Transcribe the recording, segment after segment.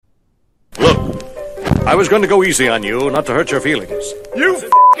I was going to go easy on you, not to hurt your feelings. You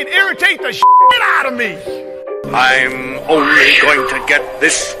f***ing irritate the shit out of me! I'm only going to get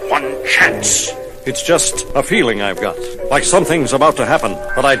this one chance. It's just a feeling I've got. Like something's about to happen,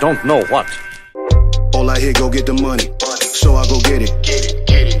 but I don't know what. All I hear, go get the money. So I go get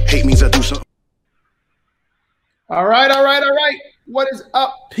it. Hate means I do something. All right. What is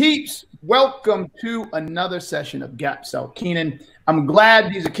up, peeps? Welcome to another session of Gap Sell Keenan. I'm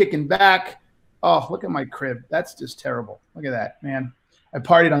glad these are kicking back. Oh, look at my crib. That's just terrible. Look at that, man. I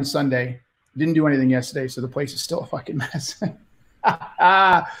partied on Sunday. Didn't do anything yesterday, so the place is still a fucking mess. But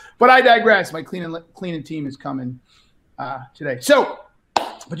I digress. My cleaning team is coming today.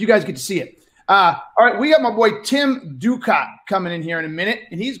 But you guys get to see it. All right, we got my boy Tim Ducat coming in here in a minute,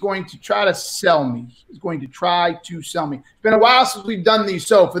 and he's going to try to sell me. It's been a while since we've done these.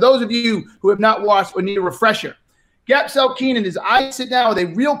 So for those of you who have not watched or need a refresher, Gap Sell Keenan is I sit down with a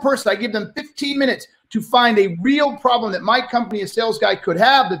real person. I give them 15 minutes to find a real problem that my company, a sales guy, could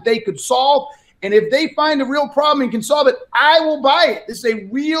have that they could solve. And if they find a real problem and can solve it, I will buy it. This is a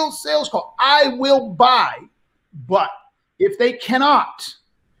real sales call. I will buy. But if they cannot,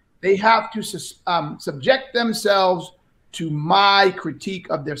 they have to subject themselves to my critique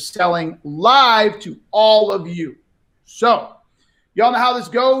of their selling live to all of you. So y'all know how this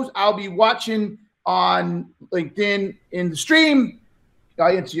goes. I'll be watching on LinkedIn in the stream.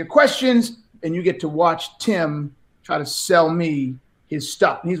 I'll answer your questions, and you get to watch Tim try to sell me his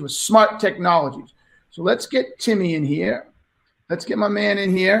stuff. And he's with Smart Technologies. So let's get Timmy in here. Let's get my man in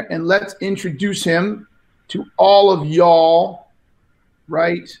here, and let's introduce him to all of y'all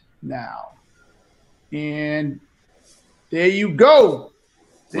right now. And there you go.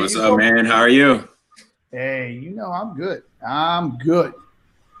 What's up, man? How are you? Hey, you know I'm good. I'm good.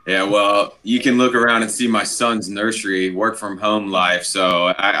 Yeah, well, you can look around and see my son's nursery, work from home life.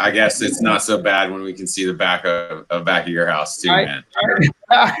 So I guess it's not so bad when we can see the back of your house too, man.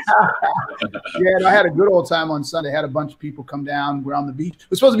 Yeah, and I had a good old time on Sunday. I had a bunch of people come down. We're on the beach. It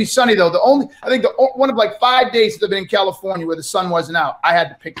was supposed to be sunny though. One of like 5 days that I've been in California where the sun wasn't out. I had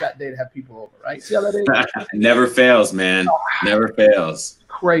to pick that day to have people over. Right? See how that is? Never fails, man. Never fails.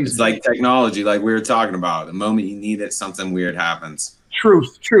 Crazy. It's like technology, like we were talking about. The moment you need it, something weird happens.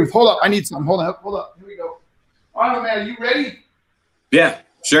 Truth. Hold up. I need some. Hold up. Here we go. All right, man. Are you ready? Yeah,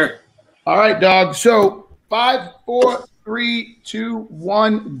 sure. All right, dog. So 5, 4, 3, 2,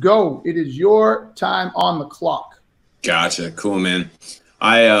 1, go. It is your time on the clock. Gotcha. Cool, man.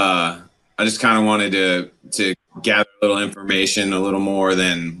 I just kind of wanted to gather a little information, a little more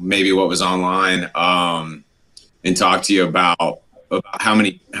than maybe what was online, and talk to you about how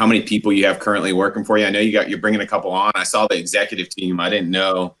many people you have currently working for you. I know you're bringing a couple on. I saw the executive team. I didn't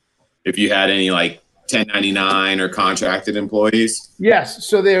know if you had any like 1099 or contracted employees. Yes.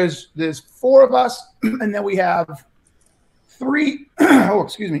 So there's 4 of us, and then we have 3. 3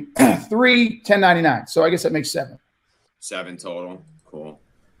 1099. So I guess that makes 7. 7 total. Cool.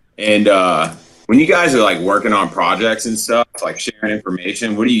 And when you guys are like working on projects and stuff, like sharing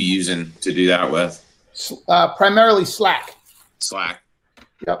information, what are you using to do that with? Primarily Slack. Slack.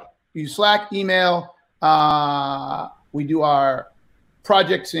 Yep. We use Slack, email. We do our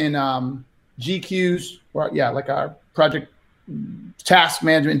projects in GQs, like our project task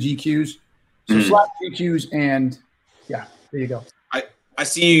management GQs. So Slack, GQs, and there you go. I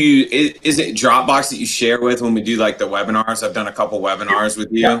see you. Is it Dropbox that you share with when we do like the webinars? I've done a couple webinars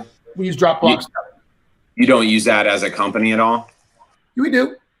with you. Yeah, we use Dropbox. You don't use that as a company at all? We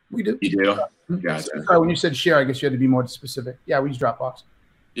do. You do? Gotcha. Sorry, when you said share, I guess you had to be more specific. Yeah, we use Dropbox.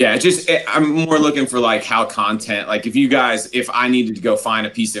 Yeah, I'm more looking for like how content, like if I needed to go find a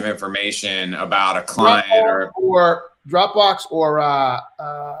piece of information about a client or Dropbox or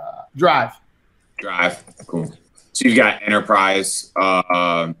Drive. Drive, cool. So you've got enterprise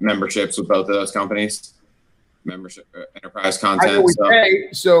memberships with both of those companies? Enterprise content. I know we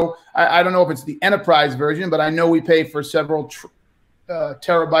pay, so I don't know if it's the enterprise version, but I know we pay for several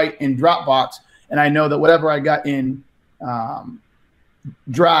terabyte in Dropbox, and I know that whatever I got in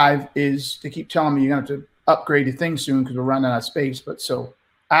Drive is, they keep telling me you're gonna have to upgrade your thing soon because we're running out of space. But so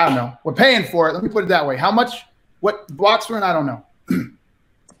I don't know. We're paying for it. Let me put it that way. How much? What blocks we're in? I don't know.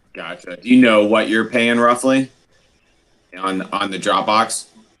 Gotcha. Do you know what you're paying roughly on the Dropbox?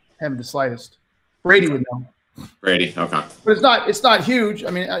 Haven't the slightest. Brady would know. Brady, okay. But it's not huge.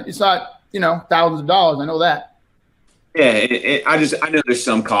 I mean, it's not thousands of dollars. I know that. Yeah, I know there's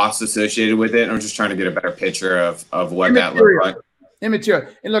some costs associated with it. I'm just trying to get a better picture of what that looks like. Immaterial.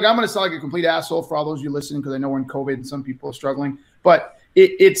 And look, I'm going to sound like a complete asshole for all those of you listening because I know we're in COVID and some people are struggling. But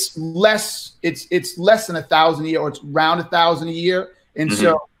it's less than $1,000 a year, or it's around $1,000 a year. And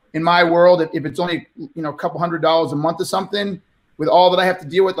so in my world, if it's only, a couple $100 a month or something, with all that I have to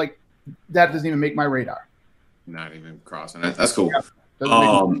deal with, like that doesn't even make my radar. Not even crossing it. That's cool. Yeah,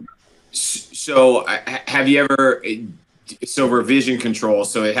 so have you ever, so revision control,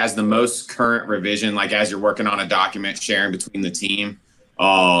 so it has the most current revision, like as you're working on a document sharing between the team,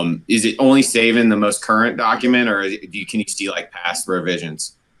 is it only saving the most current document, or can you see like past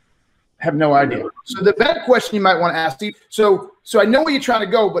revisions? Have no idea. So the better question you might want to ask, Steve. So I know where you're trying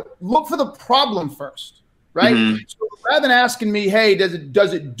to go, but look for the problem first, right? Mm-hmm. So rather than asking me, hey, does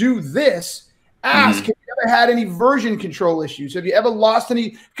it do this? Ask, have you ever had any version control issues? Have you ever lost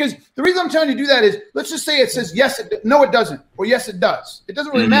any? Because the reason I'm telling you to do that is, let's just say it says yes, no, it doesn't, or yes, it does. It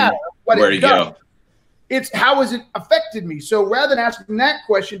doesn't really matter what Where'd it it does. go? It's how has it affected me? So rather than asking that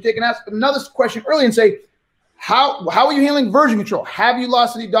question, take and ask another question early and say, how are you handling version control? Have you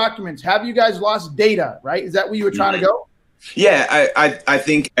lost any documents? Have you guys lost data? Right? Is that where you were trying to go? Yeah, I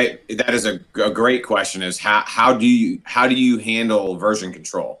think that is a great question. Is how do you handle version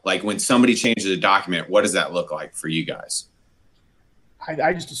control? Like when somebody changes a document, what does that look like for you guys?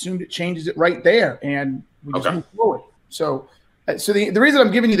 I just assumed it changes it right there, and we just Okay. move forward. So the reason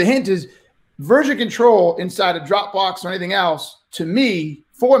I'm giving you the hint is version control inside of Dropbox or anything else,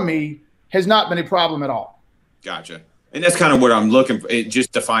 for me, has not been a problem at all. Gotcha. And that's kind of what I'm looking for,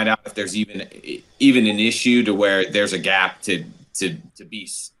 just to find out if there's even an issue to where there's a gap to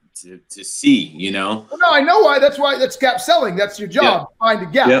see, Well, no, I know why. That's gap selling. That's your job. Yep. Find the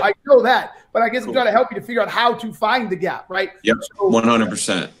gap. Yep. I know that, but I guess I'm Cool. trying to help you to figure out how to find the gap, right? Yep. So,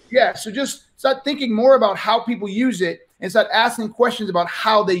 100%. yeah. So just start thinking more about how people use it and start asking questions about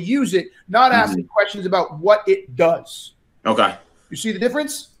how they use it, not asking questions about what it does. Okay. You see the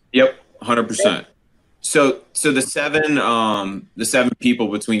difference? Yep. 100%. So the seven people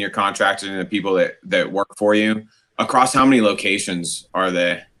between your contractors and the people that work for you, across how many locations are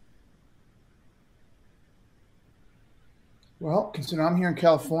they? Well, consider I'm here in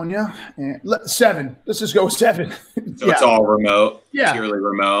California, and 7. Let's just go with 7. So it's all remote, Yeah. purely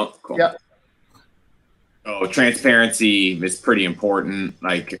remote. Cool. Yeah. Oh, transparency is pretty important,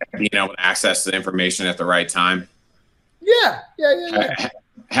 like being able to access the information at the right time. Yeah.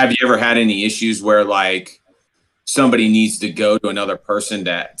 Have you ever had any issues where like somebody needs to go to another person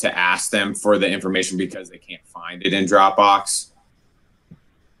to ask them for the information because they can't find it in Dropbox?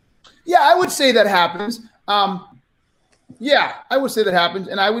 Yeah, I would say that happens. Yeah, I would say that happens.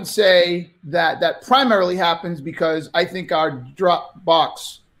 And I would say that primarily happens because I think our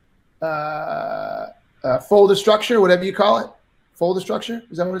Dropbox folder structure, whatever you call it, folder structure,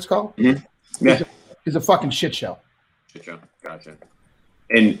 is that what it's called? Mm-hmm. Yeah. Is a fucking shit show. Gotcha.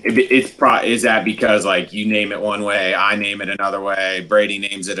 And is that because like you name it one way, I name it another way, Brady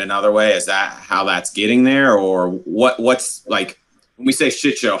names it another way? Is that how that's getting there, or what's like when we say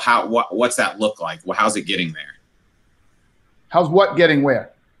shit show? What's that look like? Well, how's it getting there? How's what getting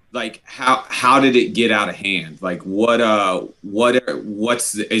where? Like how did it get out of hand? Like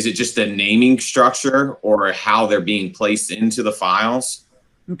is it just a naming structure or how they're being placed into the files?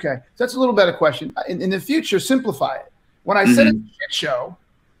 Okay, so that's a little better question. In the future, simplify it. When I said it's a shit show,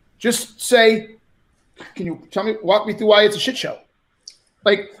 just say, can you walk me through why it's a shit show?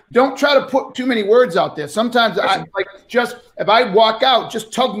 Like, don't try to put too many words out there. Sometimes if I walk out,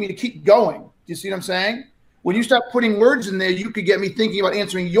 just tug me to keep going. Do you see what I'm saying? When you start putting words in there, you could get me thinking about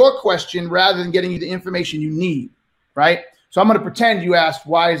answering your question rather than getting you the information you need, right? So I'm going to pretend you asked,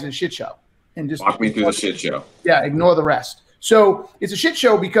 why is it a shit show? And just walk me through the shit show. Yeah, ignore the rest. So it's a shit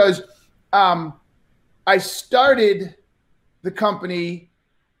show because I started the company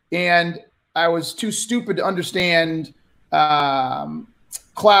and I was too stupid to understand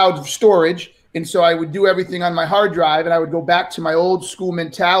cloud storage. And so I would do everything on my hard drive and I would go back to my old school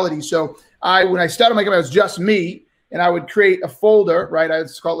mentality. So when I started my company, it was just me and I would create a folder, right? I would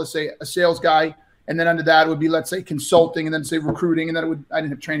call it, let's say, a sales guy. And then under that it would be, let's say, consulting, and then say recruiting. And then I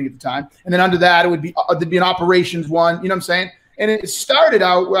didn't have training at the time. And then under that, there'd be an operations one, you know what I'm saying? And it started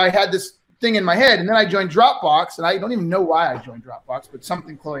out where I had this thing in my head, and then I joined Dropbox, and I don't even know why I joined Dropbox, but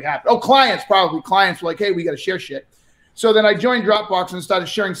something clearly happened. Oh, clients were like, hey, we got to share shit. So then I joined Dropbox and started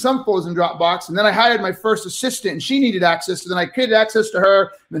sharing some folders in Dropbox, and then I hired my first assistant, and she needed access, so then I created access to her,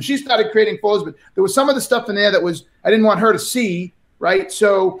 and then she started creating folders, but there was some of the stuff in there that I didn't want her to see, right?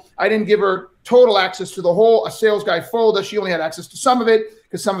 So I didn't give her total access to the whole a sales guy folder. She only had access to some of it,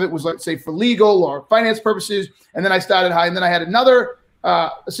 because some of it was, let's say, for legal or finance purposes, and then I started high, and then I had another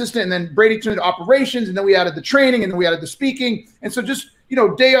assistant, and then Brady turned into operations, and then we added the training, and then we added the speaking. And so just,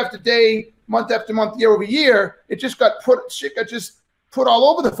 day after day, month after month, year over year, it just got put all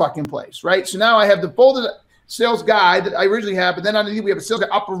over the fucking place, right? So now I have the folder. sales guy that I originally have, but then underneath we have a sales guy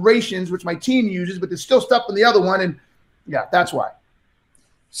operations, which my team uses, but there's still stuff in the other one. And yeah, that's why.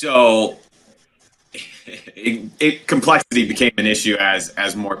 So complexity became an issue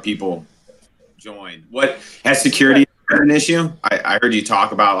as more people joined. What has security been an issue? I heard you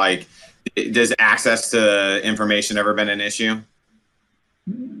talk about, like, does access to information ever been an issue?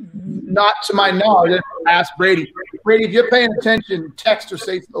 Not to my knowledge. Ask Brady. Brady, if you're paying attention, text or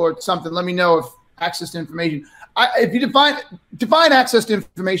say or something. Let me know if access to information. If you define access to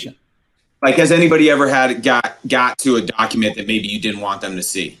information. Like, has anybody ever got to a document that maybe you didn't want them to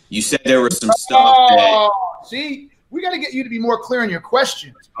see? You said there was some stuff that. See, we got to get you to be more clear in your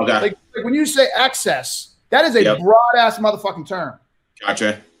questions. Okay. Like when you say access, that is a broad ass motherfucking term.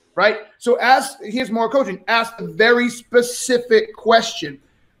 Gotcha. Right. So here's more coaching. Ask a very specific question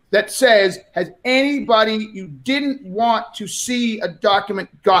that says, has anybody you didn't want to see a document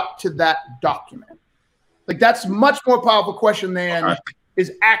got to that document? Like, that's much more powerful question than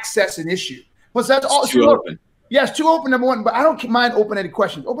is access an issue. Plus, that's all too open. Yes, too open, number one, but I don't mind open-ended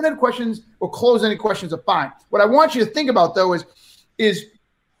questions. Open-ended questions or closed-ended questions are fine. What I want you to think about, though, is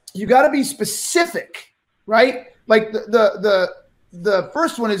you got to be specific, right? Like the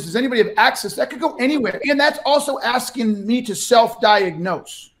first one is, does anybody have access? That could go anywhere. And that's also asking me to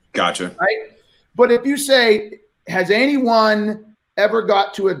self-diagnose. Gotcha. Right? But if you say, has anyone ever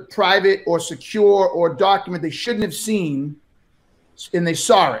got to a private or secure or document they shouldn't have seen and they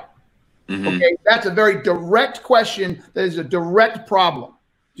saw it? Mm-hmm. Okay, that's a very direct question. That is a direct problem. Do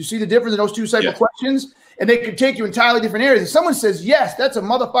you see the difference in those two types of questions? And they could take you entirely different areas. If someone says yes, that's a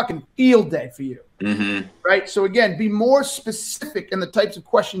motherfucking field day for you. Mm-hmm. Right? So again, be more specific in the types of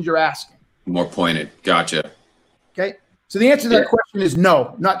questions you're asking. More pointed. Gotcha. Okay. So the answer to that question is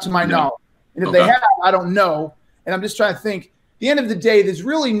no, not to my knowledge. And if they have, I don't know. And I'm just trying to think. At the end of the day, there's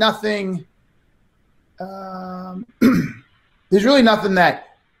really nothing. There's really nothing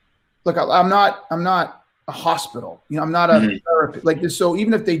that. Look, I'm not a hospital. You know, I'm not a therapist like this. So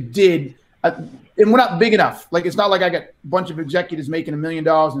even if they did, and we're not big enough. Like, it's not like I got a bunch of executives making $1 million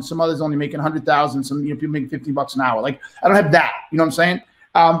and some others only making 100,000. Some people making $15 an hour. Like, I don't have that. You know what I'm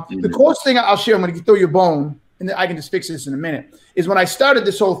saying? The closest thing I'll share, I'm going to throw you a bone, and then I can just fix this in a minute, is when I started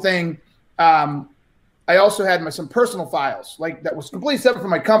this whole thing, I also had some personal files, like, that was completely separate from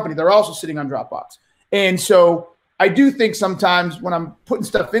my company. They're also sitting on Dropbox. And so I do think sometimes when I'm putting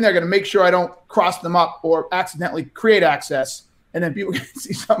stuff in there, I got to make sure I don't cross them up or accidentally create access. And then people can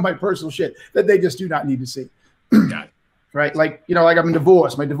see some of my personal shit that they just do not need to see. Right? Like, you know, like I'm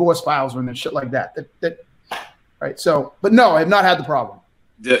divorced. My divorce files are in there, shit like that. Right? So, but no, I have not had the problem.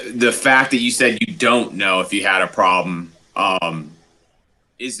 The fact that you said you don't know if you had a problem,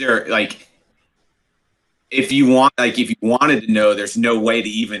 is there, like, if you wanted to know, there's no way to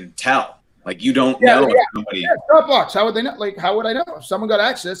even tell. Like, you don't know if somebody. Yeah, Dropbox. How would they know? Like, how would I know? If someone got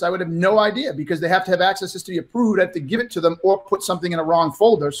access, I would have no idea, because they have to have access to be approved. I have to give it to them or put something in a wrong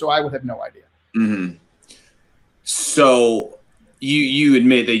folder. So I would have no idea. Mm-hmm. So you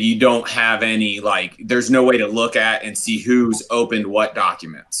admit that you don't have any, like, there's no way to look at and see who's opened what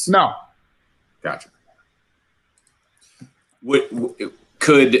documents. No. Gotcha.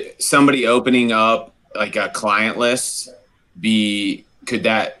 Could somebody opening up, like, a client list could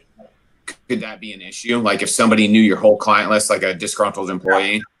that be an issue? Like, if somebody knew your whole client list, like a disgruntled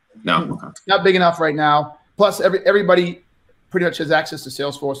employee? No. Okay. Not big enough right now. Plus, everybody pretty much has access to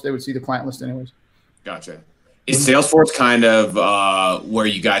Salesforce. They would see the client list anyways. Gotcha. Is Salesforce kind of where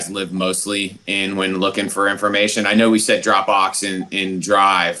you guys live mostly in when looking for information? I know we said Dropbox and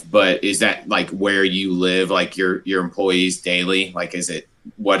Drive, but is that, like, where you live, like your employees daily? Like, is it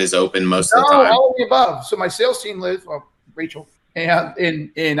what is open most of the time? All of the above. So my sales team lives, Rachel,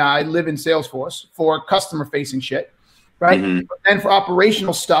 and I live in Salesforce for customer-facing shit, right? Mm-hmm. And for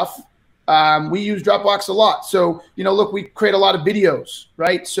operational stuff, we use Dropbox a lot. So, you know, look, we create a lot of videos,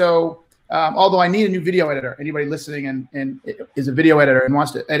 right? So, although I need a new video editor, anybody listening and is a video editor and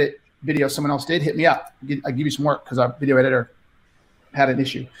wants to edit video someone else did, hit me up. I'll give you some work because our video editor had an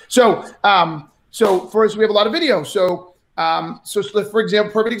issue. So first, we have a lot of video. So for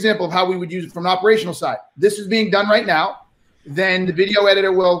example, perfect example of how we would use it from an operational side. This is being done right now. Then the video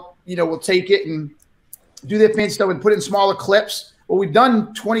editor will take it and do their fancy stuff and put it in smaller clips. Well, we've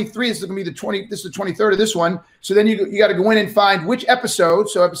done 23. This is going to be this is the 23rd of this one. So then you got to go in and find which episode.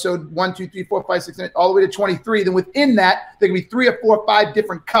 So episode 1, 2, 3, 4, 5, 6, 7, all the way to 23. Then within that, there can be 3 or 4 or 5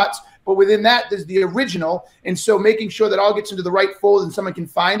 different cuts. But within that, there's the original. And so making sure that all gets into the right folder and someone can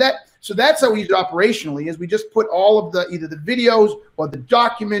find that. So that's how we use it operationally, is we just put all of either the videos or the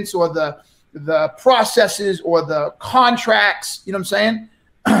documents or the processes or the contracts, you know what I'm saying?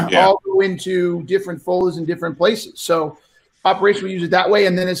 all go into different folders in different places. So operation, we use it that way.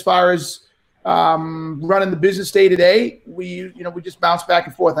 And then as far as running the business day to day, we just bounce back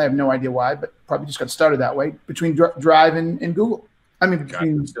and forth. I have no idea why, but probably just got started that way between Drive and Google. I mean,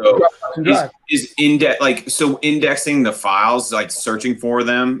 between Dropbox and Drive. Is indexing the files, like searching for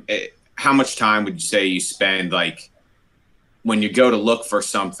them, how much time would you say you spend, like when you go to look for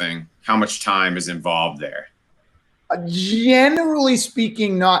something, how much time is involved there? Generally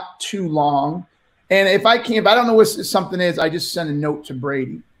speaking, not too long. And if I don't know what something is, I just send a note to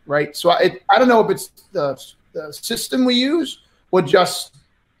Brady, right? So I don't know if it's the system we use or just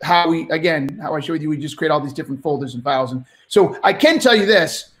how I showed you, we just create all these different folders and files. And so I can tell you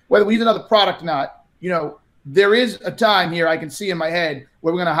this, whether we use another product or not, there is a time here I can see in my head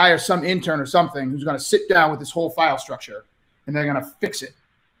where we're going to hire some intern or something who's going to sit down with this whole file structure and they're going to fix it.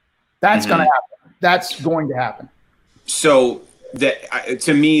 That's going to happen. That's going to happen. So that,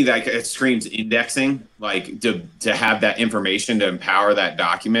 to me, like, it screams indexing, like to have that information to empower that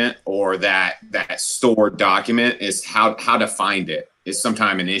document or that stored document is how to find it is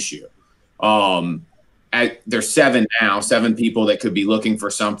sometimes an issue. There's 7 people that could be looking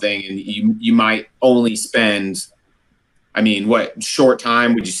for something, and you might only spend, what short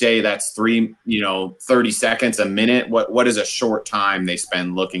time would you say that's 30 seconds, a minute? What is a short time they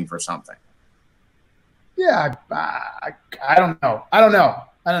spend looking for something? Yeah, I don't know.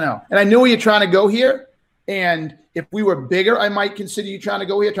 And I know where you're trying to go here. And if we were bigger, I might consider you trying to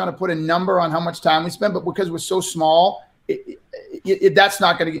go here, trying to put a number on how much time we spend. But because we're so small, that's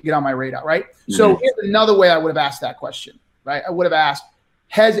not going to get on my radar, right? Mm-hmm. So here's another way I would have asked that question, right? I would have asked,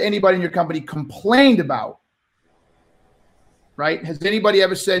 has anybody in your company complained about, right? Has anybody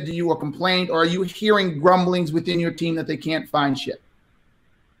ever said to you or complained, or are you hearing grumblings within your team that they can't find shit?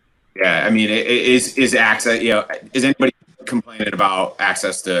 Yeah, is access, is anybody complaining about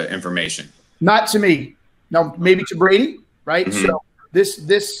access to information? Not to me. No, maybe to Brady, right? Mm-hmm. So this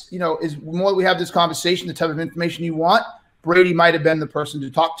is more we have this conversation, the type of information you want. Brady might have been the person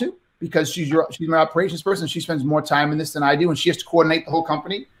to talk to because she's my operations person. She spends more time in this than I do, and she has to coordinate the whole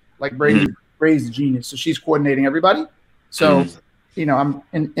company. Like Brady's the genius, so she's coordinating everybody. So, I'm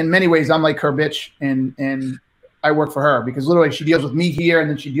in many ways I'm like her bitch, and I work for her because literally she deals with me here, and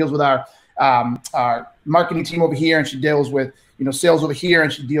then she deals with our marketing team over here, and she deals with sales over here,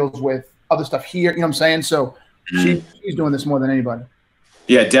 and she deals with other stuff here. You know what I'm saying? So she's doing this more than anybody.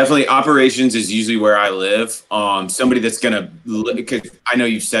 Yeah, definitely. Operations is usually where I live. Somebody that's gonna, because I know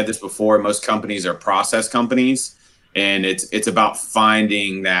you've said this before. Most companies are process companies, and it's about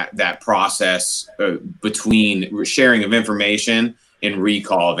finding that process between sharing of information and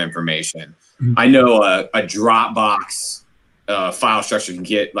recall of information. I know a Dropbox file structure can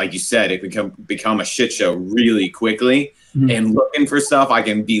get, like you said, it can become a shit show really quickly. Mm-hmm. And looking for stuff, I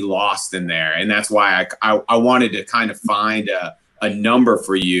can be lost in there. And that's why I wanted to kind of find a number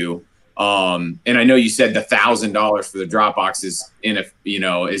for you. And I know you said the $1,000 for the Dropbox is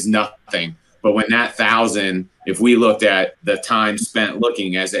nothing. But when that 1,000, if we looked at the time spent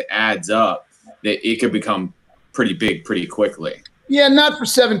looking as it adds up, it could become pretty big pretty quickly. Yeah, not for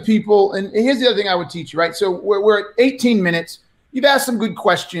 7 people. And here's the other thing I would teach you, right? So we're at 18 minutes. You've asked some good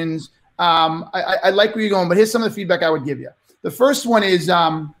questions. I like where you're going, but here's some of the feedback I would give you. The first one is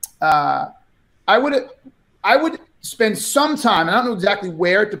I would spend some time, and I don't know exactly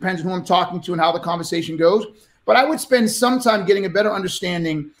where, it depends on who I'm talking to and how the conversation goes, but I would spend some time getting a better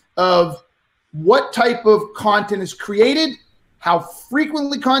understanding of what type of content is created, how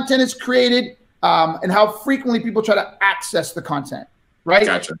frequently content is created, and how frequently people try to access the content, right?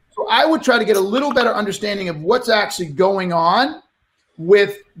 Gotcha. So I would try to get a little better understanding of what's actually going on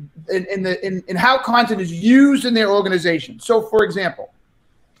with in how content is used in their organization. So, for example,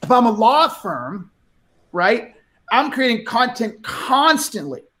 if I'm a law firm, right, I'm creating content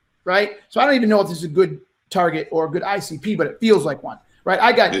constantly, right? So I don't even know if this is a good target or a good ICP, but it feels like one, right?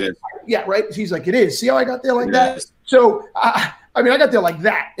 Yeah, right? He's like, it is. See how I got there like that? So, I got there like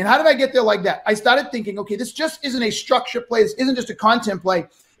that. And how did I get there like that? I started thinking, okay, this just isn't a structure play. This isn't just a content play.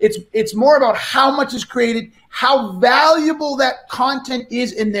 It's more about how much is created, how valuable that content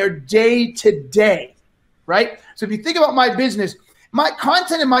is in their day to day, right? So if you think about my business, my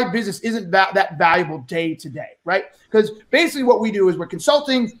content in my business isn't that valuable day to day, right? Because basically what we do is we're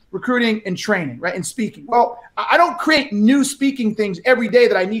consulting, recruiting, and training, right? And speaking. Well, I don't create new speaking things every day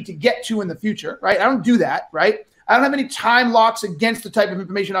that I need to get to in the future, right? I don't do that, right? I don't have any time locks against the type of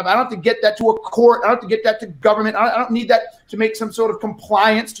information. I don't have to get that to a court. I don't have to get that to government. I don't need that to make some sort of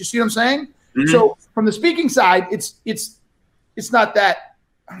compliance. Do you see what I'm saying? Mm-hmm. So from the speaking side, it's not that,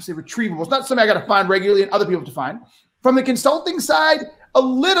 I don't say retrievable. It's not something I got to find regularly and other people to find. From the consulting side, a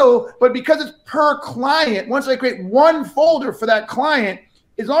little, but because it's per client, once I create one folder for that client,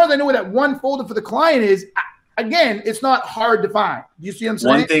 as long as I know what that one folder for the client is, again, it's not hard to find. Do you see what I'm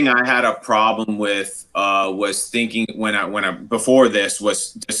saying? One thing I had a problem with was thinking when I before this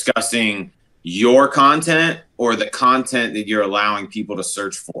was discussing your content or the content that you're allowing people to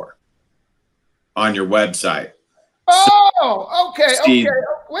search for on your website. Oh, okay. Steve, okay.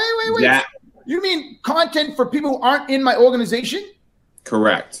 Wait. You mean content for people who aren't in my organization?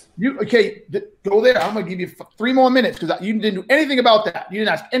 Correct. Go there. I'm going to give you 3 more minutes because you didn't do anything about that. You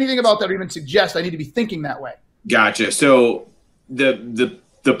didn't ask anything about that or even suggest I need to be thinking that way. Gotcha. So the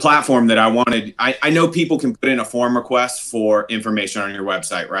platform that I wanted, I know people can put in a form request for information on your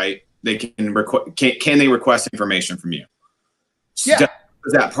website, right? They can they request information from you? Yeah.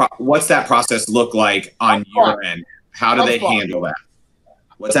 What's that process look like on your end? How do they handle that?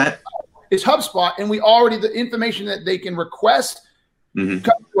 What's that? It's HubSpot, and the information that they can request comes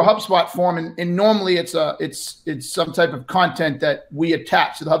to a HubSpot form, and normally it's some type of content that we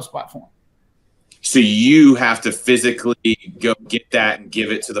attach to the HubSpot form. So you have to physically go get that and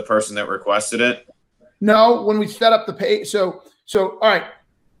give it to the person that requested it? No, when we set up the page. So all right,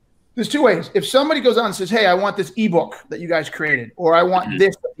 there's 2 ways. If somebody goes on and says, hey, I want this ebook that you guys created, or I want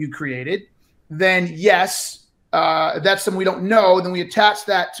this that you created, then yes, if that's something we don't know, then we attach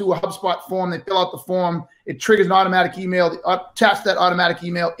that to a HubSpot form. They fill out the form. It triggers an automatic email. Attached to that automatic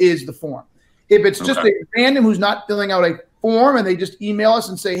email is the form. If it's just a random who's not filling out a form and they just email us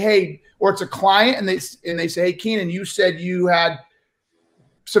and say, hey, or it's a client and they say, hey, Keenan, you said you had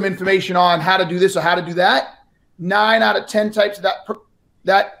some information on how to do this or how to do that. 9 out of 10 types of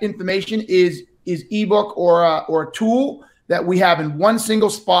that information is ebook or a tool that we have in one single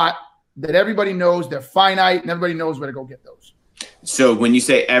spot that everybody knows. They're finite and everybody knows where to go get those. So when you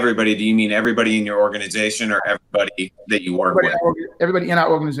say everybody, do you mean everybody in your organization or everybody that you work with? Everybody in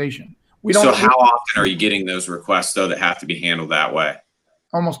our organization. So how often are you getting those requests, though, that have to be handled that way?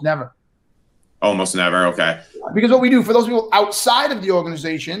 Almost never. Almost never. Okay. Because what we do for those people outside of the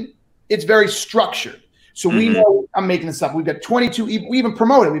organization, it's very structured. So we know, I'm making this up. We've got 22, we even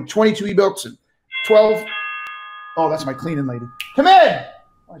promote it. We have 22 ebooks and 12. Oh, that's my cleaning lady. Come in.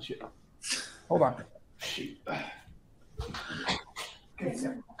 Oh, shit. Hold on. Shit.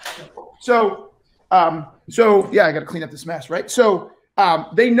 So yeah, I got to clean up this mess, right? So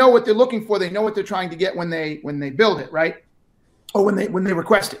they know what they're looking for. They know what they're trying to get when they build it, right? Or when they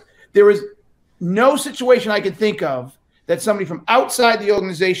request it. There is no situation I can think of that somebody from outside the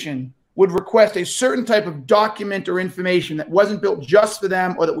organization would request a certain type of document or information that wasn't built just for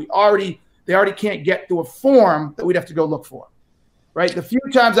them, or that they already can't get through a form that we'd have to go look for, right? The few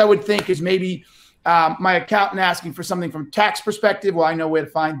times I would think is maybe my accountant asking for something from tax perspective. Well, I know where to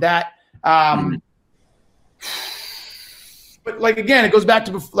find that. But like, again, it goes back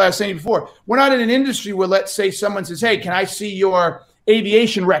to what I was saying before. We're not in an industry where, let's say someone says, hey, can I see your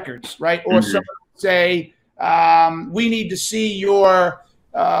aviation records, right? Or someone would say, we need to see your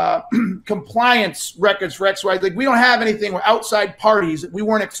compliance records for X, Y. Like, we don't have anything. We're outside parties that we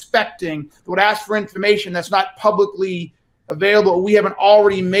weren't expecting that would ask for information that's not publicly available, or we haven't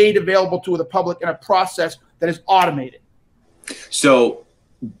already made available to the public in a process that is automated. So,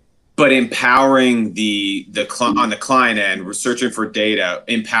 but empowering on the client end, we're searching for data,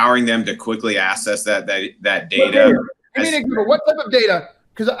 empowering them to quickly access that data. Give me an example. What type of data?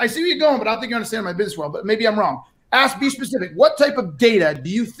 Because I see where you're going, but I don't think you understand my business well. But maybe I'm wrong. Be specific. What type of data do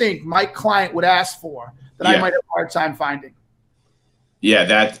you think my client would ask for that I might have a hard time finding?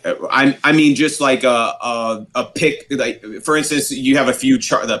 Yeah, I mean, just like a pick, like, for instance, you have a few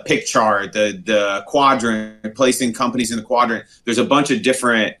the pick chart, the quadrant, placing companies in the quadrant. There's a bunch of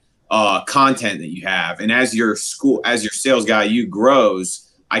different content that you have, and as your sales guy, you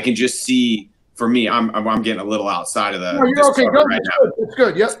grows. I can just see. For me, I'm getting a little outside of the. No, you're okay. Go. Right now. It's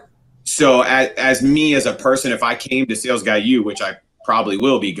good. Yep. So as me as a person, if I came to Sales Guy U, which I probably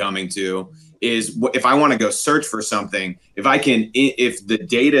will be coming to, is if I want to go search for something, if the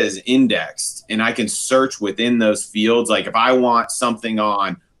data is indexed and I can search within those fields, like if I want something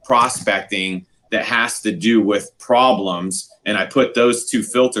on prospecting that has to do with problems, and I put those 2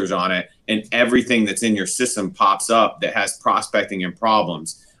 filters on it, and everything that's in your system pops up that has prospecting and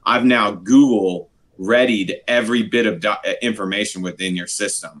problems, I've now Google readied every bit of information within your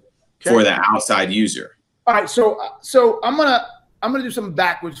system for the outside user. All right, so I'm gonna do something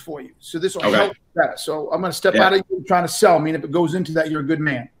backwards for you. So this will help better. So I'm gonna step out of you trying to sell me, and if it goes into that, you're a good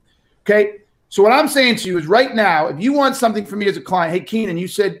man. Okay. So what I'm saying to you is, right now, if you want something from me as a client, hey Keenan, you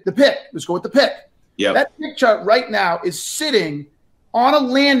said the pick. Let's go with the pick. Yeah. That pick chart right now is sitting on a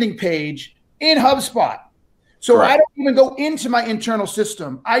landing page in HubSpot. So Correct. I don't even go into my internal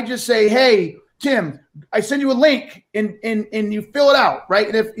system. I just say, hey, Tim, I send you a link and you fill it out, right?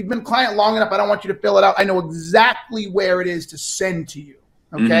 And if you've been a client long enough, I don't want you to fill it out. I know exactly where it is to send to you,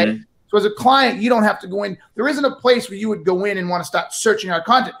 okay? Mm-hmm. So as a client, you don't have to go in. There isn't a place where you would go in and want to start searching our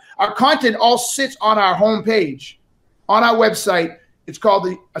content. Our content all sits on our homepage, on our website. It's called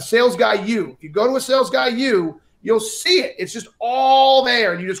A Sales Guy U. If you go to A Sales Guy U, you'll see it. It's just all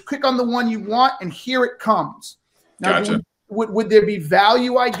there. And you just click on the one you want, and here it comes. Now, Gotcha. Would there be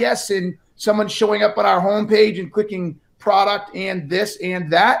value, I guess, in someone showing up on our homepage and clicking product and this and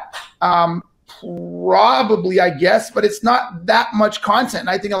that? Probably, I guess, but it's not that much content. And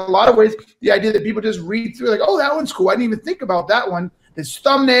I think in a lot of ways, the idea that people just read through like, oh, that one's cool. I didn't even think about that one. There's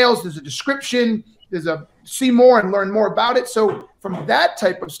thumbnails, there's a description, there's a see more and learn more about it. So from that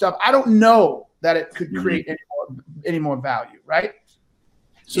type of stuff, I don't know that it could create any more value, right?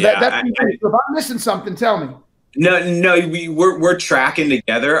 So Yeah, if I'm missing something, tell me. No, we're tracking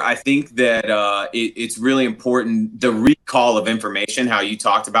together. I think that it's really important. The recall of information, how you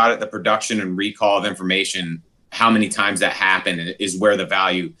talked about it, the production and recall of information, how many times that happened is where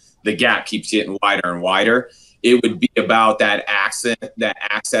the gap keeps getting wider and wider. It would be about that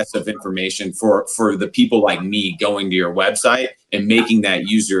access of information for the people like me going to your website and making that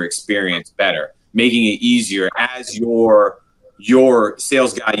user experience better, making it easier as your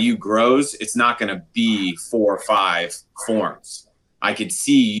Sales Guy U grows. It's not going to be 4 or 5 forms. I could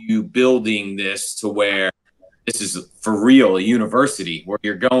see you building this to where this is for real, a university where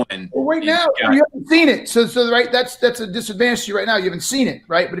you're going. Well, right now you haven't seen it, so right. That's a disadvantage to you right now. You haven't seen it,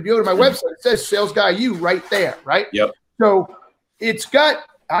 right? But if you go to my website, it says Sales Guy U right there, right? Yep. So it's got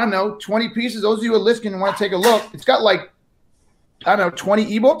 20 pieces. Those of you who are listening and want to take a look, it's got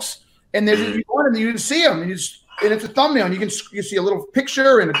 20 ebooks, and there's if you go in and you see them, and it's a thumbnail, and you see a little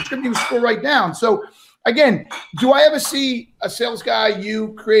picture and a description. You can scroll right down. So again, do I ever see a Sales Guy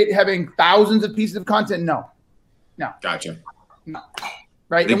U having thousands of pieces of content? No. Gotcha. No.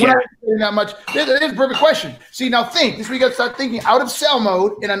 Right. And we're not doing that much. It is a perfect question. See, now think. This is where you got to start thinking out of sell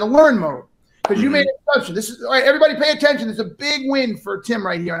mode and into learn mode. Because you made an assumption. This is all right. Everybody pay attention. It's a big win for Tim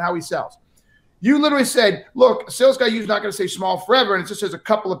right here on how he sells. You literally said, look, a Sales Guy U is not going to say small forever, and it just says a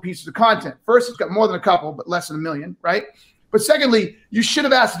couple of pieces of content. First, it's got more than a couple, but less than 1 million, right? But secondly, you should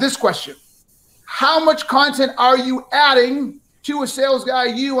have asked this question. How much content are you adding to a Sales Guy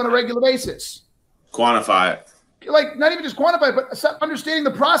U on a regular basis? Quantify it. Like, not even just quantify it, but understanding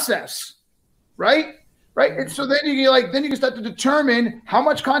the process, right? Right. And so then then you can start to determine how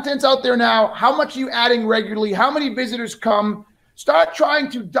much content's out there now, how much are you adding regularly, how many visitors come. Start trying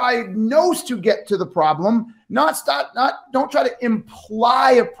to diagnose to get to the problem, don't try to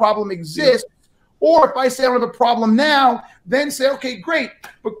imply a problem exists. Or if I say I don't have a problem now, then say, okay, great,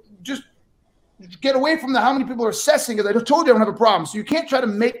 but just get away from how many people are assessing it. I told you I don't have a problem. So you can't try to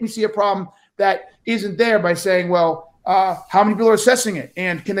make me see a problem that isn't there by saying, well, how many people are assessing it?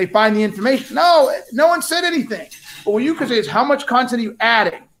 And can they find the information? No one said anything. But what you could say is how much content are you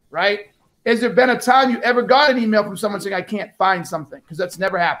adding, right? Has there been a time you ever got an email from someone saying, I can't find something? Because that's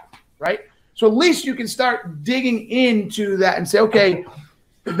never happened, right? So at least you can start digging into that and say, okay,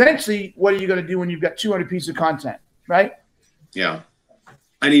 eventually, what are you going to do when you've got 200 pieces of content, right? Yeah.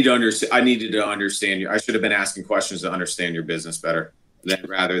 I needed to understand you. I should have been asking questions to understand your business better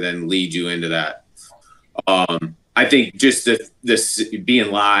rather than lead you into that. I think just this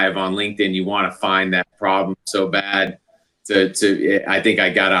being live on LinkedIn, you want to find that problem so bad. I think I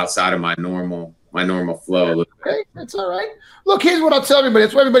got outside of my normal flow. Okay, that's all right. Look, here's what I'll tell everybody.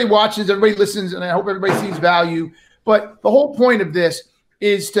 It's what everybody watches, everybody listens, and I hope everybody sees value. But the whole point of this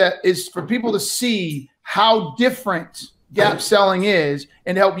is for people to see how different gap selling is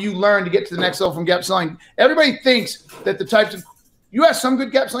and help you learn to get to the next level from gap selling. Everybody thinks that the types of you ask some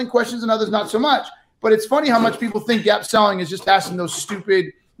good gap selling questions and others not so much. But it's funny how much people think gap selling is just asking those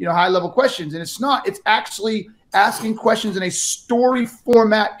stupid, high level questions, and it's not. It's actually asking questions in a story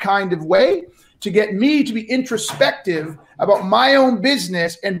format kind of way to get me to be introspective about my own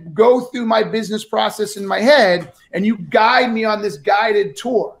business and go through my business process in my head, and you guide me on this guided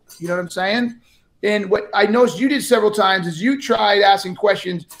tour. You know what I'm saying? And what I noticed you did several times is you tried asking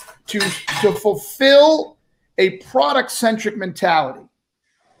questions to fulfill a product-centric mentality,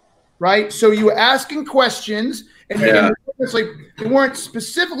 right? So you were asking questions, and they weren't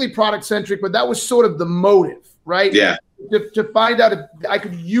specifically product-centric, but that was sort of the motive, right? Yeah. To find out if I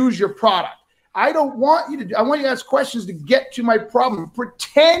could use your product. I want you to ask questions to get to my problem.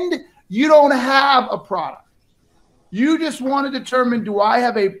 Pretend you don't have a product. You just want to determine, do I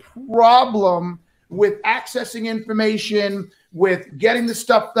have a problem with accessing information, with getting the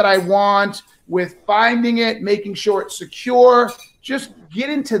stuff that I want, with finding it, making sure it's secure. Just get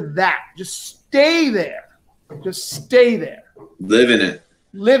into that. Just stay there. Just stay there. Live in it.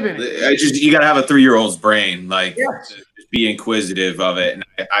 Live in it. You gotta have a 3-year-old's brain, like Yes. just be inquisitive of it. And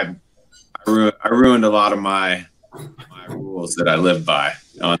I ruined a lot of my rules that I live by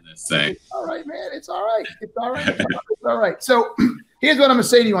on this thing. All right, man. It's all right. It's all right. It's all right. So here's what I'm gonna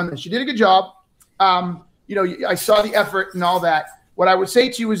say to you on this. You did a good job. I saw the effort and all that. What I would say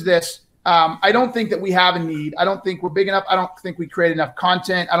to you is this. I don't think that we have a need. I don't think we're big enough. I don't think we create enough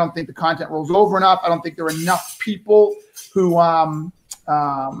content. I don't think the content rolls over enough. I don't think there are enough people who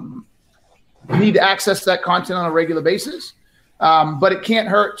need to access that content on a regular basis. But it can't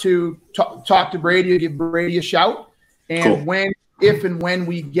hurt to talk to Brady or give Brady a shout. And Cool. if and when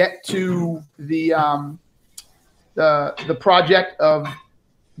we get to the project of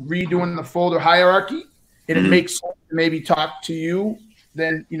redoing the folder hierarchy, and it makes sense to maybe talk to you,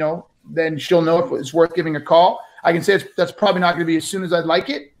 then she'll know if it's worth giving a call. I can say that's probably not going to be as soon as I'd like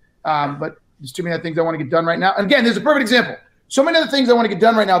it, but there's too many other things I want to get done right now. And again, there's a perfect example. So many other things I want to get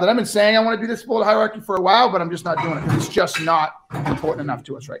done right now that I've been saying I want to do this folder hierarchy for a while, but I'm just not doing it because it's just not important enough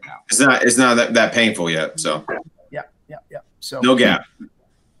to us right now. It's not that painful yet. So Yeah. So no gap.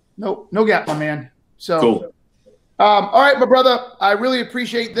 No gap, my man. So Cool. All right, my brother. I really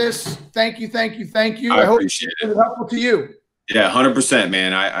appreciate this. Thank you. I hope appreciate it was helpful to you. Yeah, 100%,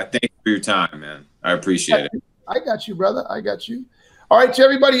 man. I thank you for your time, man. I appreciate it. I got you, brother. I got you. All right, to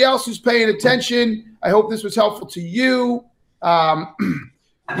everybody else who's paying attention, I hope this was helpful to you.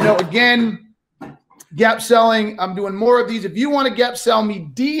 Again, gap selling. I'm doing more of these. If you want to gap sell me,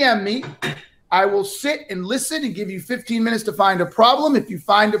 DM me. I will sit and listen and give you 15 minutes to find a problem. If you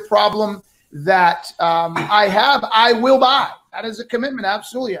find a problem that I have, I will buy. That is a commitment.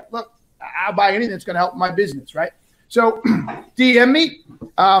 Absolutely. Look, I'll buy anything that's going to help my business, right? So DM me.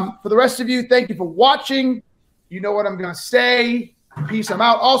 For the rest of you, thank you for watching. You know what I'm going to say. Peace. I'm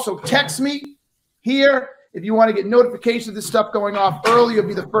out. Also, text me here if you want to get notifications of this stuff going off early. You'll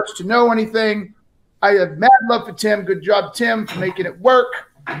be the first to know anything. I have mad love for Tim. Good job, Tim, for making it work.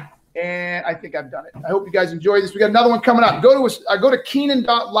 And I think I've done it. I hope you guys enjoy this. We got another one coming up. Go to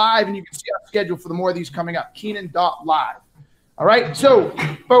Keenan.live and you can see our schedule for the more of these coming up. Keenan.live. All right. So,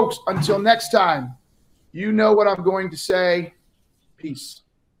 folks, until next time, you know what I'm going to say. Peace.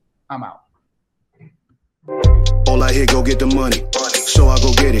 I'm out. All I hear, go get the money. So I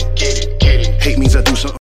go get it. Hate means I do something.